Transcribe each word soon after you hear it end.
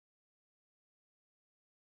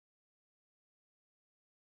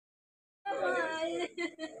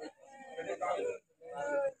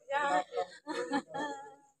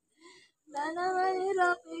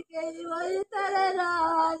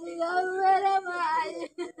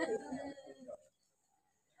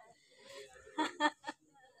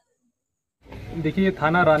देखिए,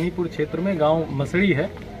 थाना रानीपुर क्षेत्र में गांव मसड़ी है,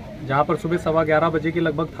 जहां पर सुबह 11:15 बजे के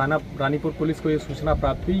लगभग थाना रानीपुर पुलिस को ये सूचना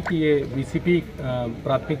प्राप्त हुई कि ये बीसीपी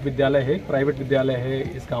प्राथमिक विद्यालय है, प्राइवेट विद्यालय है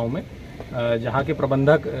इस गांव में। जहां के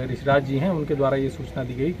प्रबंधक ऋषिराज जी हैं, उनके द्वारा ये सूचना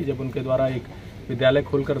दी गई कि जब उनके द्वारा एक विद्यालय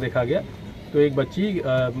खोलकर देखा गया तो एक बच्ची,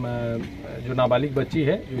 जो नाबालिग बच्ची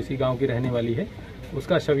है, जो इसी गाँव की रहने वाली है,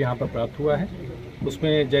 उसका शव यहाँ पर प्राप्त हुआ है।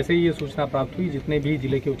 उसमें जैसे ही ये सूचना प्राप्त हुई, जितने भी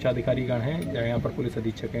जिले के उच्चाधिकारीगण हैं, यहाँ पर पुलिस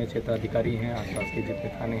अधीक्षक हैं, क्षेत्राधिकारी हैं, आसपास के जितने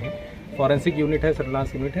थाने हैं, फॉरेंसिक यूनिट है,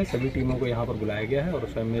 सर्विलांस यूनिट है, सभी टीमों को यहाँ पर बुलाया गया है और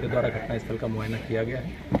स्वयं मेरे द्वारा घटनास्थल का मुआयना किया गया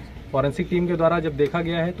है। फॉरेंसिक टीम के द्वारा जब देखा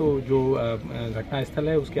गया है तो जो घटनास्थल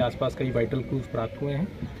है उसके आसपास कई वाइटल क्लूज प्राप्त हुए हैं।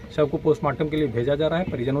 शव को पोस्टमार्टम के लिए भेजा जा रहा है।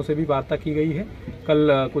 परिजनों से भी वार्ता की गई है।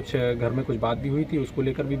 कल कुछ घर में कुछ बात भी हुई थी, उसको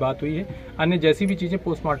लेकर भी बात हुई है। अन्य जैसी भी चीज़ें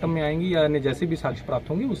पोस्टमार्टम में आएंगी या अन्य जैसे भी साक्ष्य प्राप्त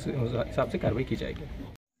होंगे उस हिसाब से कार्रवाई की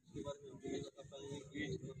जाएगी।